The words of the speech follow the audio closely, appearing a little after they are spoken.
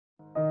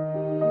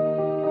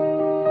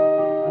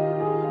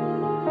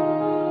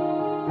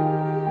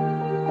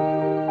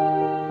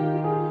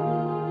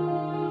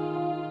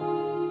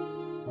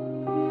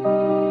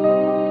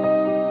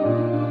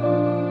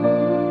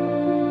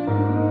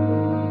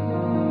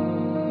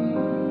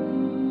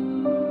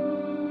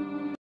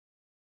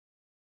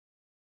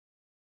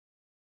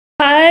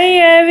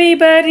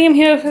everybody, I'm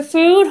here for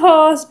food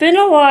haul. It's been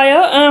a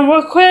while.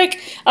 Real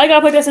quick, I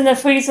gotta put this in the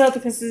freezer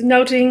because it's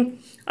melting.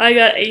 I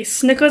got a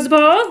Snickers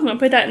bar. I'm gonna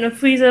put that in the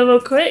freezer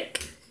real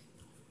quick.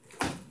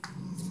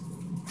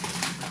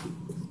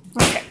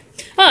 Okay.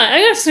 Alright, I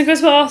got a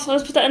Snickers bar, so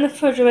let's put that in the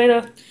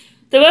refrigerator.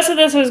 The rest of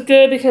this was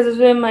good because it's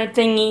in my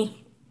thingy.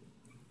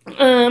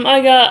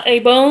 I got a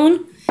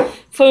bone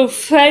for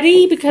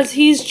Freddy because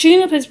he's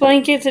chewing up his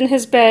blankets in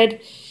his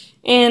bed.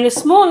 And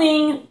this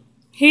morning,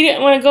 he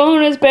didn't want to go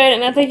in his bed,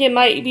 and I think it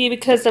might be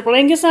because the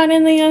blanket's not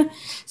in there.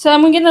 So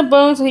I'm going to get the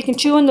bone so he can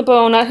chew on the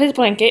bone, not his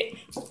blanket.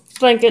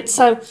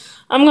 So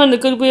I'm going to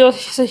Goodwill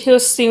so he'll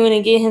soon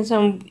and get him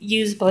some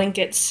used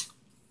blankets.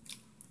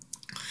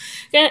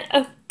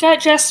 I got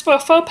Jasper a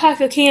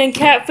 4-pack of canned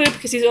cat food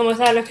because he's almost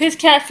out of his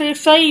cat food.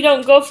 Freddy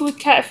don't go through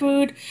cat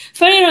food.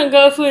 Freddy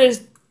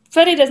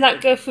does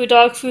not go through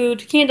dog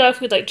food, canned dog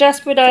food like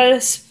Jasper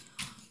does.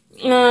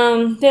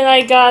 Then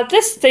I got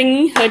this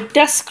thing, a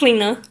desk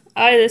cleaner.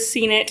 I just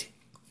seen it.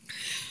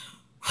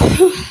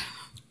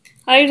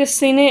 I just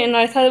seen it and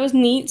I thought it was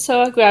neat,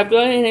 so I grabbed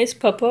one and it's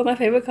purple, my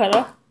favorite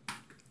color.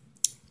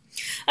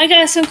 I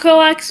got some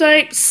Clorox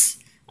wipes.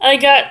 I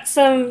got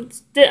some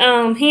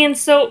hand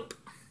soap.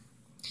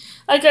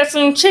 I got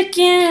some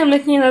chicken. I'm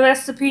making a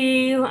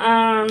recipe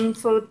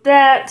for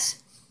that.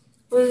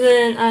 And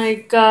then I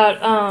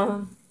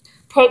got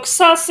pork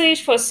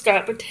sausage for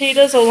scalloped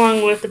potatoes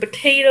along with the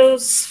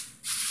potatoes.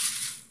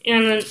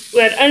 And then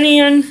red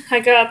onion. I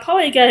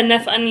probably got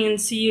enough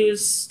onions to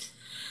use.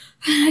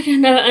 I got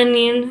another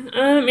onion.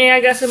 And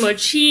I got some more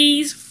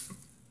cheese.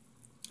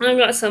 I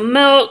got some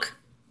milk.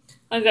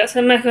 I got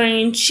some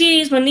macaroni and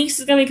cheese. My niece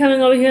is gonna be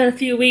coming over here in a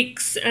few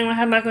weeks, and we'll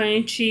have macaroni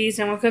and cheese,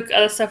 and we'll cook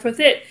other stuff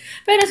with it.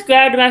 But I just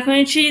grabbed the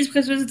macaroni and cheese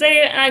because it was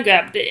there, and I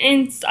grabbed it.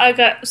 And I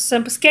got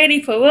some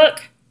spaghetti for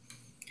work.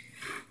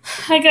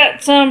 I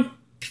got some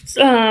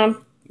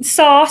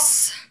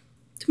sauce,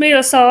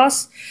 tomato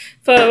sauce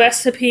for a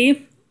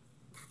recipe.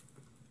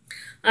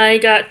 I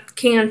got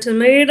canned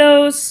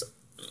tomatoes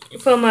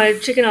for my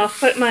chicken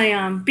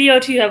my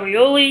BOT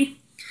ravioli.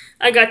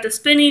 I got the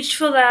spinach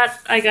for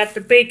that. I got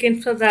the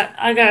bacon for that.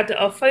 I got the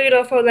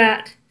Alfredo for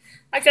that.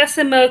 I got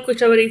some milk,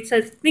 which I already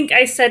said. I think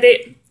I said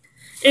it.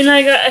 And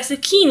I got a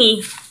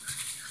zucchini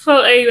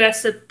for a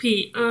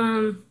recipe.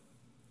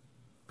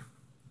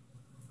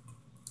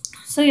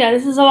 So yeah,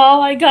 this is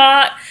all I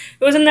got.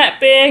 It wasn't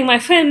that big. My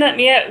friend met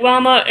me at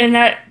Walmart, and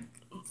that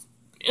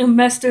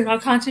messed with my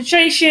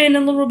concentration a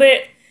little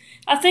bit.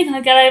 I think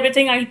I got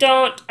everything. I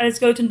don't. I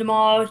just go to the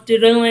mall,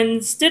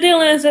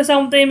 Dillons or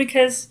something,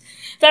 because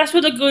that's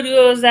where the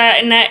Goodwill is at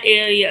in that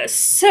area.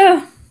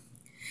 So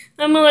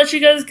I'm gonna let you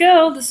guys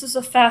go. This is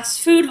a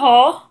fast food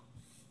haul.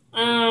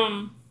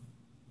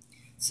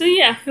 So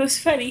yeah, it was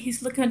Freddy.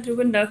 He's looking out the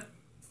window.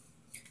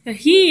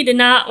 He did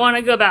not want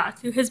to go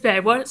back to his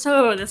bed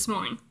whatsoever this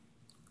morning.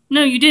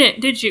 No, you didn't,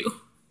 did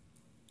you?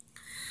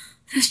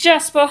 It's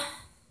Jasper.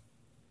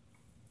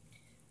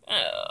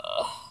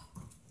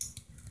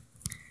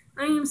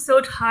 I am so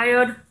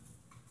tired.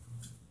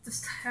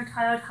 Just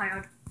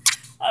tired.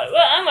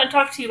 Well, I'm gonna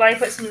talk to you while I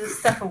put some of this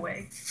stuff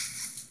away.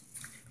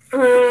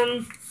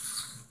 Oh.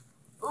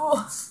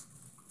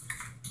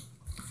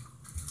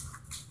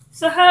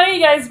 So how have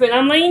you guys been?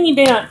 I'm laying you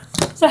down.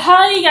 So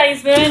how have you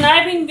guys been?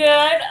 I've been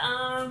good.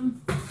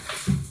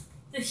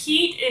 The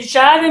heat is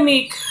driving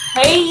me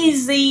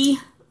crazy.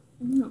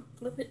 No,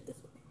 flip it this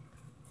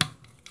way.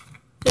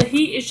 The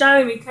heat is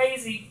driving me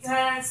crazy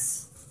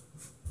because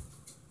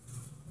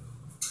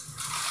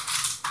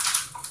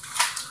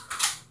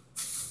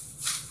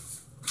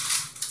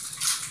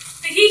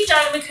he's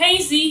driving me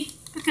crazy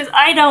because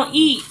I don't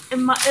eat.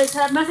 It's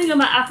had nothing on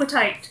my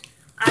appetite.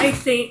 I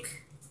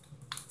think.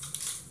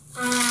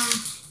 Trying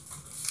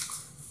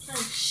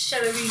to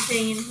shove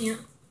everything in here.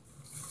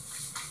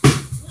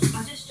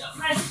 I just dropped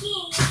my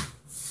key.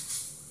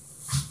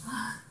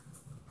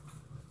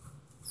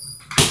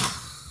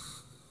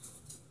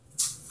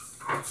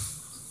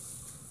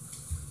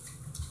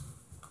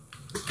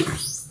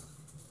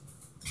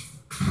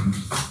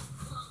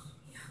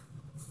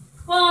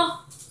 Well.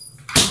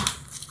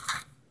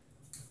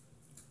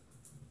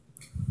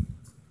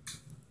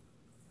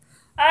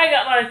 I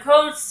got my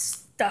cold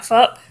stuff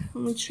up.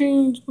 Let me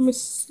change. Let me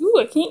see. Ooh,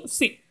 I can't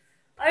see.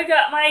 I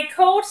got my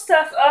cold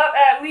stuff up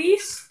at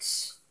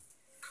least.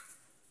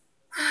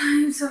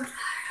 I'm so tired.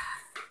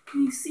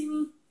 Can you see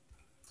me?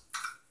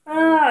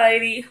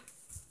 Alrighty.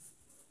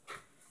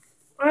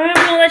 I'm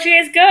gonna let you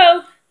guys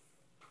go.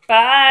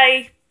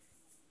 Bye.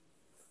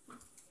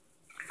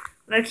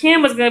 The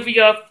camera's gonna be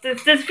off.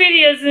 This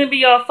video is gonna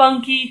be all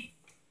funky.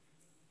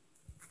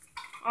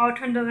 I'll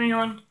turn the thing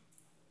on.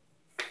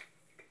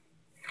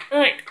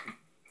 Alright,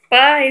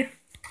 bye.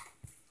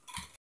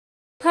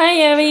 Hi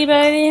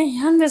everybody,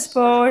 I'm just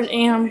bored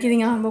and I'm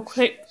getting on real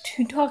quick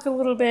to talk a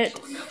little bit.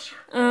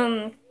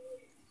 I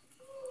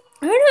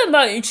don't know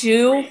about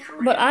you,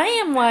 but I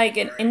am like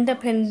an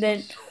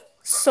independent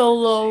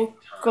solo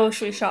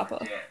grocery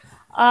shopper.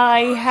 I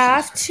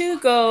have to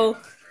go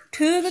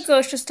to the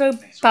grocery store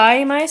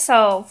by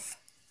myself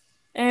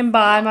and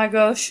buy my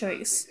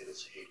groceries.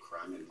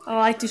 I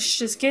like to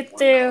just get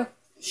there,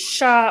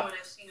 shop,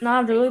 not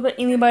have to worry about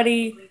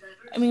anybody.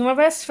 I mean, my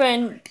best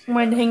friend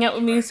wanted to hang out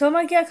with me, so I'm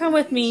like, yeah, come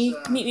with me,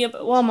 meet me up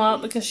at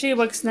Walmart because she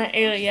works in that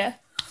area.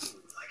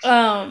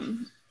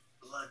 Um,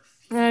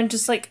 and I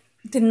just like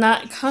did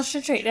not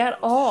concentrate at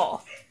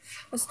all.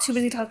 I was too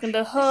busy talking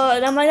to her,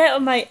 and I'm like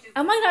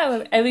that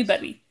with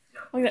everybody.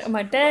 I'm like that with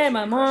my dad,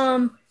 my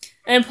mom,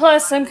 and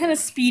plus I'm kind of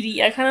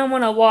speedy. I kind of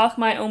want to walk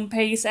my own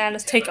pace and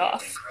just take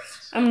off.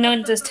 I'm known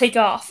to just take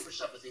off.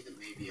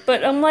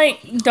 But I'm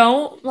like,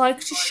 don't like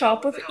to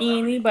shop with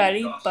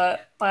anybody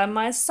but by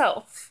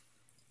myself.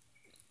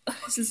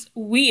 This is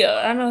weird.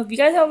 I don't know if you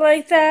guys are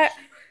like that,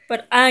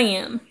 but I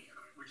am.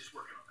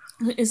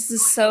 It's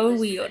just so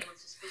weird.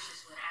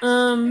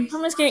 I'm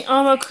just getting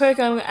on real quick.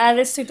 I'm gonna add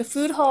this to the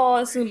food haul.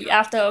 It's gonna be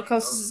after, of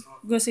course,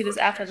 we're gonna see this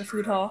after the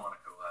food haul.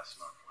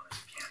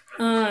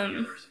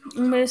 I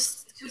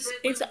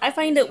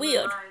find it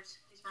weird.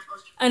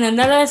 And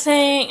another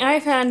thing, I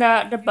found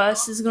out the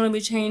bus is gonna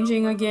be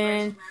changing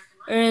again.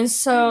 And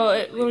so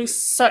it really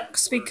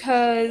sucks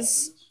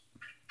because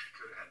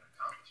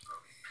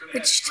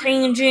it's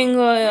changing.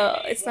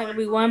 It's not gonna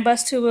be one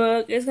bus to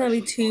work. It's gonna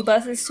be two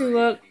buses to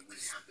work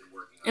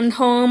and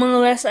home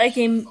unless I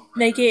can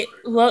make it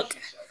work.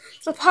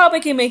 So I probably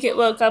can make it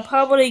work. I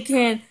probably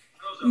can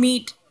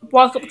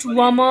walk up to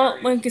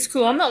Walmart when it gets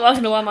cool. I'm not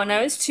walking to Walmart now.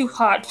 It's too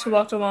hot to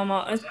walk to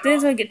Walmart. It's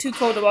gonna get too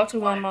cold to walk to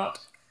Walmart.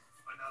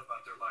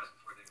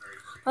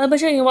 I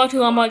bet you I can walk to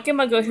Walmart, get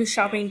my grocery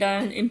shopping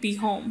done, and be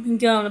home, and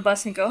get on the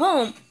bus and go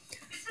home.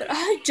 But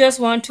I just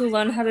want to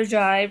learn how to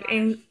drive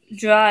and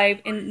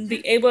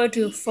be able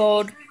to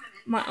afford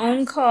my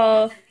own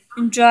car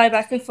and drive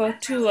back and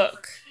forth to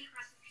work.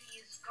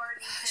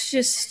 It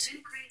just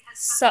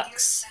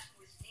sucks.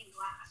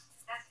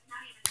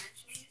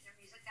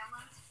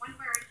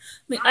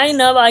 I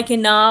know I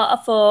cannot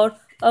afford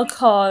a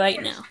car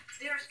right now.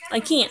 I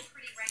can't.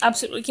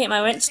 Absolutely can't.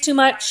 My rent's too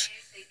much.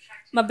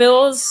 My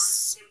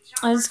bills,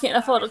 I just can't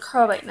afford a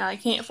car right now. I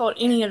can't afford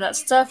any of that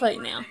stuff right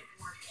now.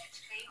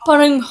 But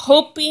I'm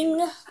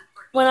hoping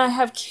when I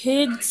have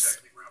kids,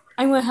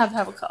 I'm going to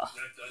have a car.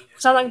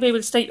 Because I'm not going to be able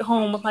to stay at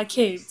home with my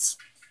kids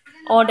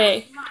all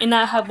day and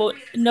not have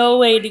no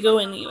way to go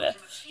anywhere.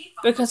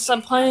 Because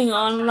I'm planning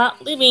on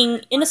not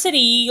living in the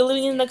city,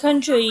 living in the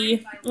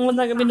country. There's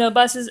not going to be no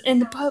buses in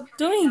the pub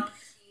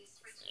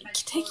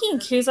taking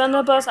kids on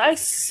the bus. I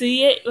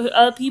see it with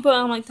other people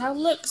and I'm like, that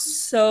looks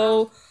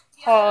so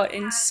hard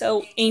and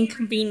so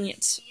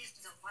inconvenient.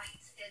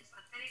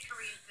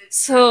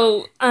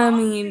 So, I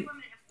mean,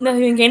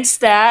 nothing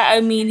against that.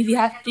 I mean, if you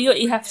have to do it,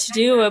 you have to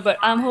do it. But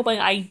I'm hoping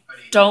I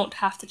don't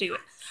have to do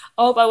it.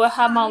 I hope I will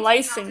have my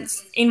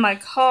license in my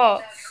car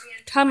by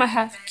the time I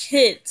have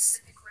kids.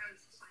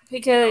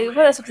 Because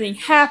what if something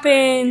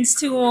happens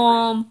to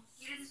them?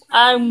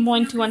 I'm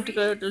going to want to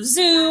go to the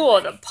zoo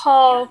or the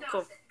park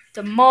or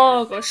the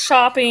mall or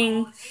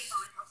shopping.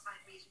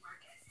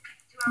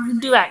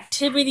 Do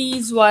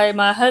activities while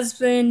my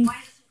husband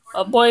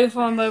or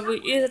boyfriend, whatever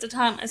it is at the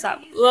time, is at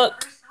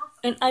work.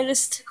 And I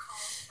just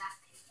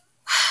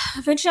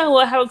eventually I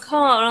will have a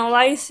car and a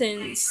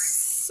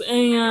license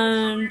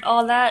and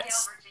all that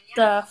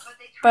stuff,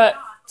 but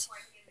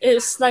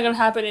it's not gonna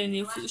happen in the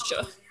near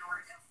future.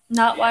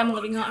 Not while I'm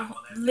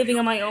living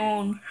on my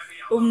own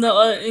with no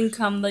other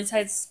income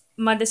besides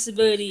my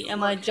disability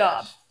and my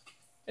job.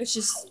 It's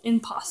just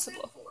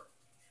impossible.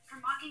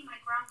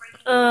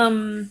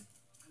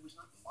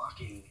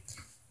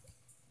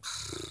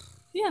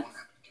 Yeah.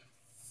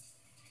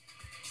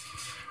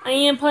 I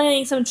am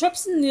planning some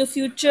trips in the near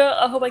future.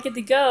 I hope I get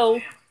to go.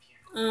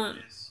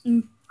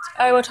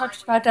 I will talk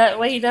about that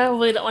later. I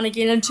really don't want to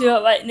get into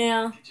it right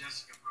now.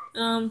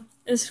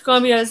 It's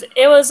going to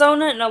be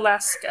Arizona and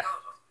Alaska.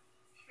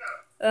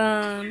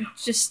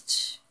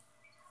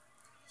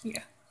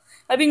 Yeah.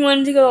 I've been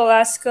wanting to go to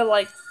Alaska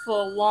like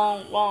for a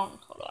long,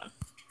 hold on.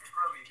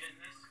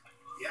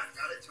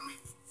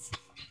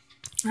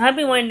 I've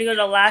been wanting to go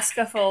to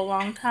Alaska for a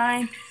long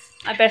time.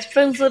 My best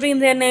friend's living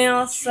there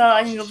now, so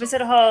I can go visit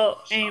her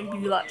and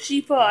be a lot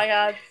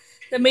cheaper.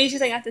 The major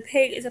thing I have to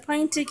pay is a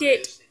plane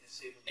ticket.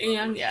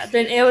 And yeah,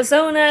 then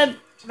Arizona,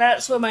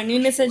 that's where my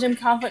Newness Syndrome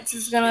conference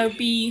is gonna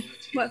be.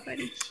 What,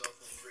 Freddie?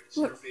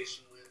 What?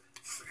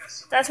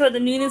 That's where the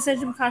Newness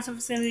Syndrome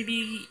conference is gonna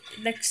be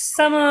next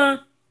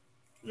summer.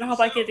 I hope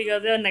I get to go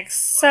there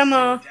next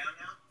summer.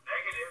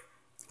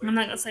 I'm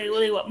not gonna say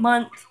really what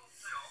month.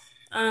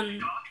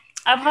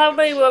 I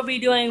probably will be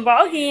doing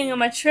vlogging on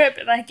my trip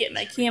if I get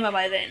my camera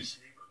by then.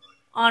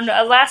 On the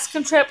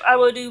Alaskan trip, I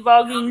will do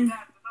vlogging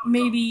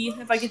maybe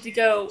if I get to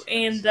go.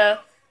 And the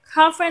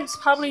conference,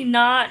 probably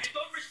not.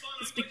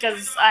 Just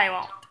because I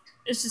won't.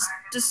 It's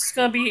just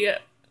gonna be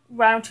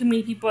around too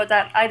many people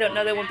that I don't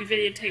know they won't be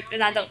videotaped.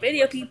 And I don't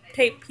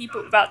videotape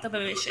people without the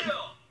permission.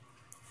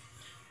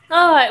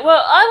 Alright,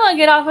 well, I'm gonna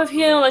get off of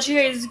here and let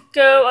you guys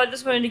go. I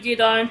just wanted to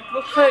get on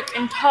real quick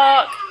and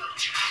talk.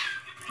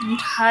 I'm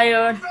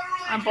tired.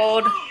 I'm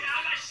bored.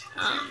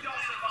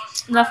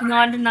 Nothing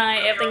on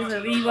tonight. Everything's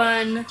a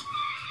rerun.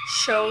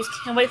 Shows.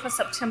 Can't wait for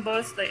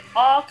September so they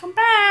all come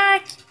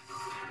back.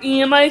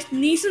 Yeah, my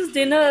niece's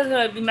dinner is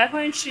gonna be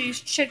macaroni and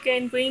cheese,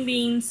 chicken, green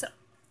beans,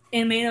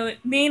 and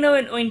mayo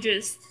and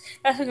oranges.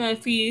 That's what I'm gonna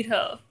feed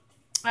her.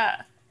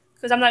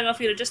 Because I'm not gonna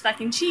feed her just mac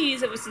and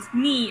cheese. If it was just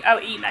me, I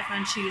would eat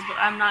macaroni and cheese, but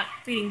I'm not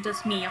feeding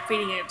just me. I'm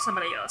feeding it to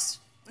somebody else.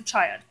 A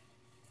child.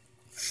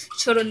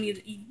 Children need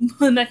to eat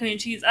more macaroni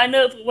and cheese. I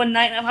know for one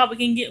night I probably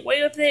can get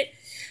away with it,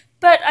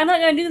 but I'm not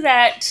gonna do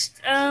that.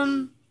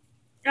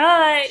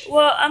 Alright,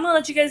 well, I'm gonna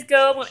let you guys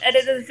go. I'm gonna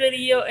edit this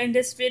video, and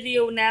this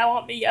video now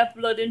won't be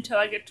uploaded until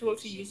I get to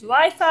work to use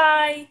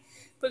Wi-Fi,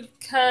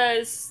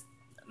 because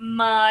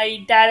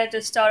my data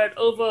just started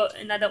over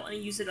and I don't want to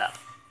use it up.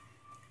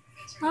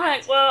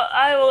 Alright, well,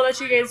 I will let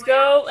you guys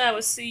go, and I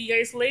will see you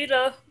guys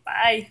later.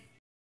 Bye.